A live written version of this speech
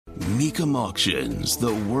Mecum Auctions,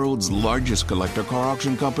 the world's largest collector car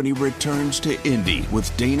auction company, returns to Indy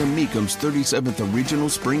with Dana Mecum's 37th Original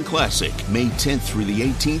Spring Classic, May 10th through the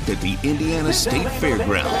 18th at the Indiana State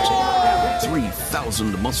Fairgrounds.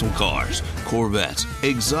 3,000 muscle cars, Corvettes,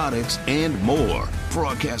 exotics, and more.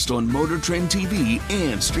 Broadcast on Motor Trend TV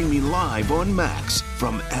and streaming live on Max.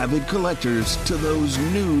 From avid collectors to those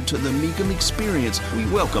new to the Mecum experience, we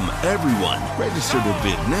welcome everyone. Register to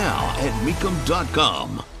bid now at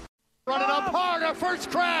Mecum.com. Running up hard, our first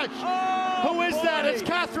crash. Who is that? It's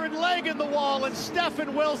Catherine Legg in the wall and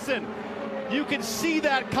Stefan Wilson. You can see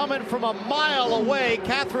that coming from a mile away.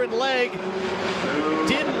 Catherine Legg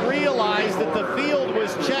didn't realize that the field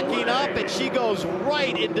was checking up, and she goes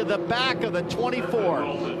right into the back of the 24.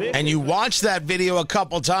 And you watch that video a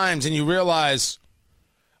couple times, and you realize,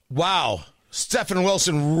 wow, Stefan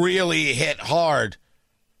Wilson really hit hard.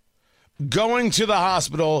 Going to the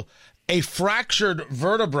hospital, a fractured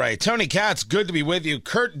vertebrae. Tony Katz, good to be with you.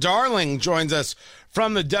 Kurt Darling joins us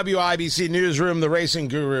from the WIBC newsroom, the racing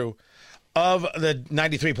guru of the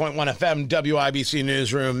 93.1 FM WIBC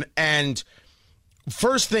newsroom. And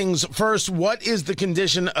first things first, what is the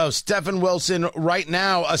condition of Stefan Wilson right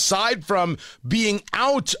now, aside from being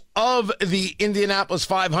out of the Indianapolis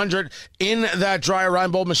 500 in that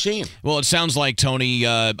Dreyer-Reinbold machine? Well, it sounds like, Tony,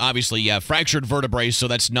 obviously, fractured vertebrae, so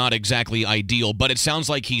that's not exactly ideal, but it sounds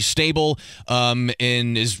like he's stable and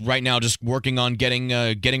is right now just working on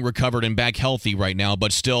getting recovered and back healthy right now,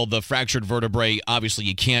 but still the fractured vertebrae, obviously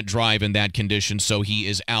you can't drive in that condition, so he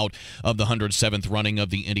is out of the 107th running of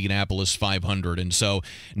the Indianapolis 500. And so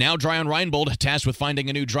now Dreyer-Reinbold tasked with finding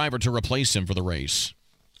a new driver to replace him for the race.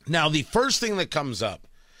 Now, the first thing that comes up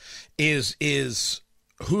is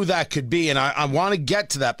who that could be, and I want to get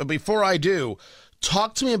to that. But before I do,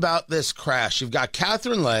 talk to me about this crash. You've got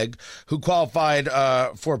Catherine Legg, who qualified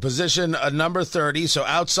for position number 30, so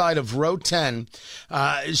outside of row 10.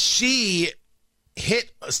 She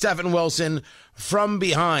hit Stefan Wilson from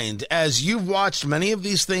behind. As you've watched many of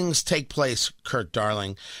these things take place, Kurt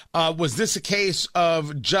Darling, was this a case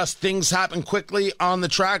of just things happen quickly on the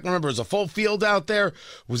track? Remember, it was a full field out there.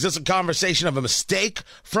 Was this a conversation of a mistake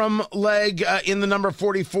from Legg in the number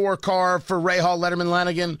 44 car for Ray Hall, Letterman,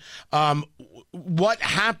 Lanigan? What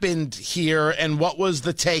happened here, and what was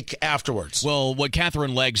the take afterwards? Well, what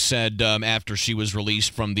Catherine Legg said after she was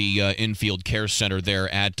released from the infield care center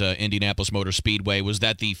there at Indianapolis Motor Speedway was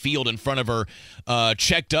that the field in front of her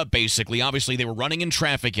checked up, basically. Obviously, they were running in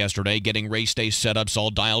traffic yesterday, getting race day setups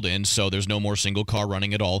all dialed in, so there's no more single car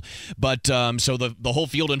running at all. But so the whole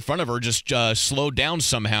field in front of her just slowed down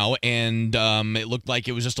somehow, and it looked like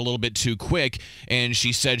it was just a little bit too quick. And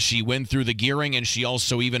she said she went through the gearing, and she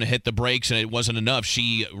also even hit the brakes, and it wasn't enough.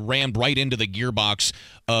 She rammed right into the gearbox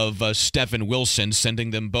of Stefan Wilson,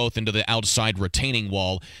 sending them both into the outside retaining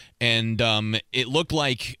wall. And it looked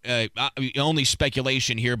like, only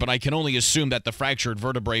speculation here, but I can only assume that the fractured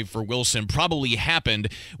vertebrae for Wilson probably happened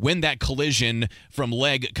when that collision from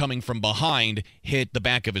Legg coming from behind hit the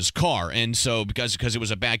back of his car. And so, because it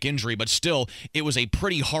was a back injury, but still, it was a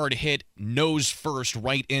pretty hard hit, nose first,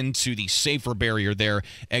 right into the safer barrier there,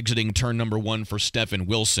 exiting turn number 1 for Stefan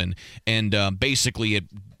Wilson. And basically,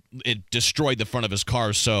 it destroyed the front of his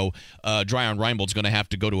car, so Dreyer-Reinbold's going to have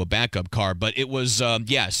to go to a backup car. But it was,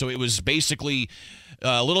 so it was basically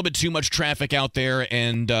a little bit too much traffic out there,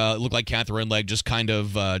 and it looked like Catherine Legg just kind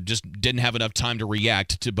of just didn't have enough time to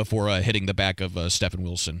react before hitting the back of Stefan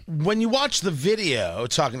Wilson. When you watch the video,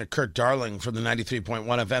 talking to Kurt Darling from the 93.1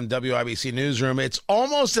 FM WIBC newsroom, it's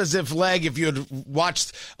almost as if Legg, if you had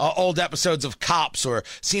watched old episodes of Cops or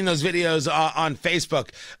seen those videos on Facebook,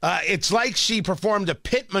 it's like she performed a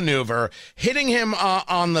pit maneuver, hitting him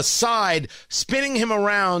on the side, spinning him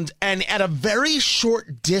around, and at a very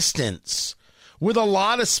short distance, with a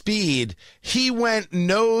lot of speed, he went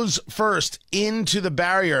nose first into the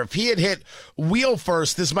barrier. If he had hit wheel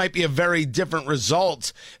first, this might be a very different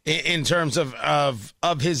result in terms of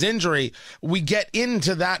his injury. We get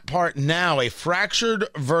into that part now. A fractured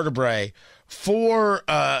vertebrae for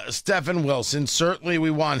Stefan Wilson. Certainly we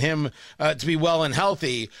want him to be well and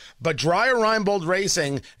healthy, but Dreyer-Reinbold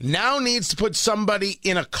Racing now needs to put somebody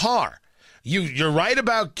in a car. You're right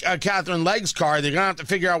about Catherine Legg's car. They're going to have to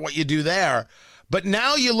figure out what you do there. But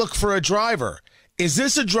now you look for a driver. Is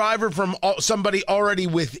this a driver from somebody already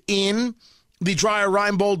within the Dreyer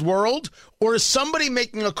Reinbold world, or is somebody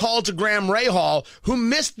making a call to Graham Rahal, who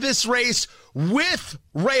missed this race with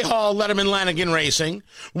Rahal Letterman Lanigan Racing,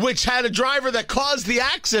 which had a driver that caused the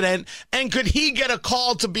accident, and could he get a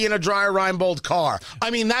call to be in a Dreyer Reinbold car?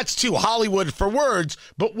 I mean, that's too Hollywood for words,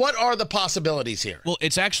 but what are the possibilities here? Well,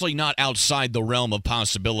 it's actually not outside the realm of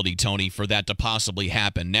possibility, Tony, for that to possibly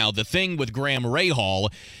happen. Now, the thing with Graham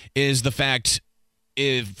Rahal is the fact,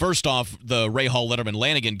 first off, the Rahal Letterman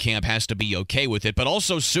Lanigan camp has to be okay with it, but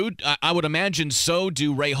also I would imagine so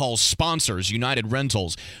do Rahal's sponsors, United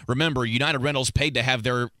Rentals. Remember, United Rentals paid to have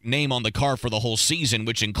their name on the car for the whole season,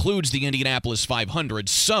 which includes the Indianapolis 500.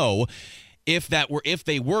 So if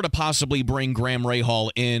they were to possibly bring Graham Rahal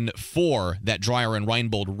in for that Dreyer and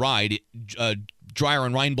Reinbold ride, Dreyer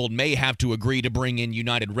and Reinbold may have to agree to bring in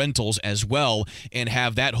United Rentals as well and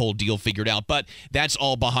have that whole deal figured out. But that's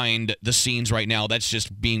all behind the scenes right now. That's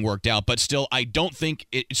just being worked out. But still, I don't think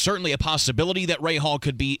it's certainly a possibility that Rahal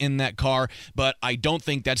could be in that car, but I don't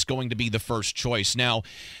think that's going to be the first choice. Now,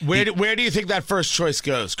 where do you think that first choice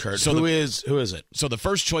goes, Kurt? So who is it? So the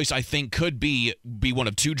first choice, I think, could be one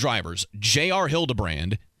of two drivers, J.R.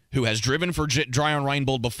 Hildebrand, who has driven for Dreyer and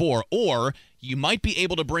Reinbold before, or you might be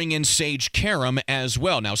able to bring in Sage Karam as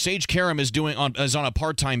well. Now, Sage Karam is on a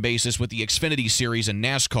part-time basis with the Xfinity Series in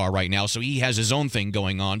NASCAR right now, so he has his own thing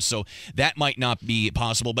going on, so that might not be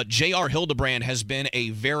possible. But J.R. Hildebrand has been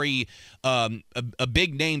a very a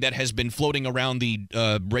big name that has been floating around the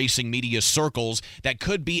racing media circles that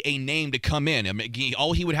could be a name to come in. I mean,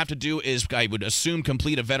 all he would have to do is, I would assume,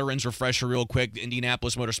 complete a veterans refresher real quick. The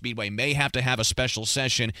Indianapolis Motor Speedway may have to have a special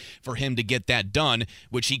session for him to get that done,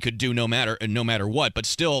 which he could do no matter what. But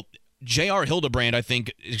still, J.R. Hildebrand, I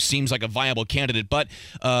think, seems like a viable candidate, but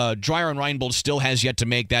Dreyer and Reinbold still has yet to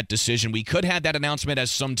make that decision. We could have that announcement as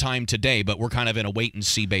sometime today, but we're kind of in a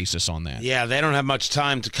wait-and-see basis on that. Yeah, they don't have much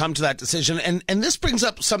time to come to that decision. And this brings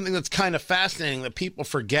up something that's kind of fascinating that people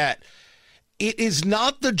forget. It is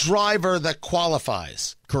not the driver that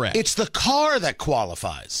qualifies. Correct. It's the car that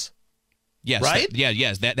qualifies. Yes, right?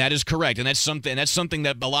 Yes, that is correct, and that's something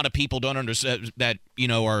that a lot of people don't understand. That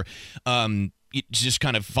are just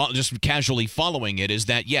kind of just casually following it. Is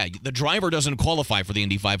that the driver doesn't qualify for the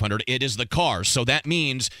Indy 500? It is the car. So that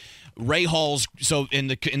means Rahal's. So in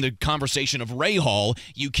the conversation of Rahal,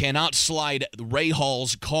 you cannot slide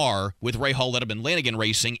Rahal's car with Rahal Letterman Lanigan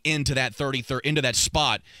Racing into that into that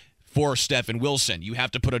spot for Stefan Wilson. You have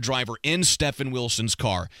to put a driver in Stefan Wilson's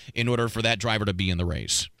car in order for that driver to be in the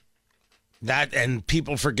race. And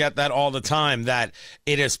people forget that all the time, that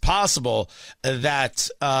it is possible that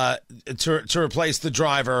to replace the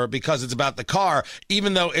driver because it's about the car,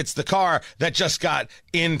 even though it's the car that just got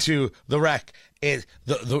into the wreck.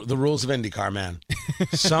 The rules of IndyCar, man.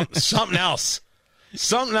 Something else.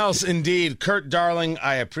 Something else indeed. Kurt Darling,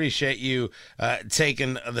 I appreciate you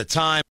taking the time.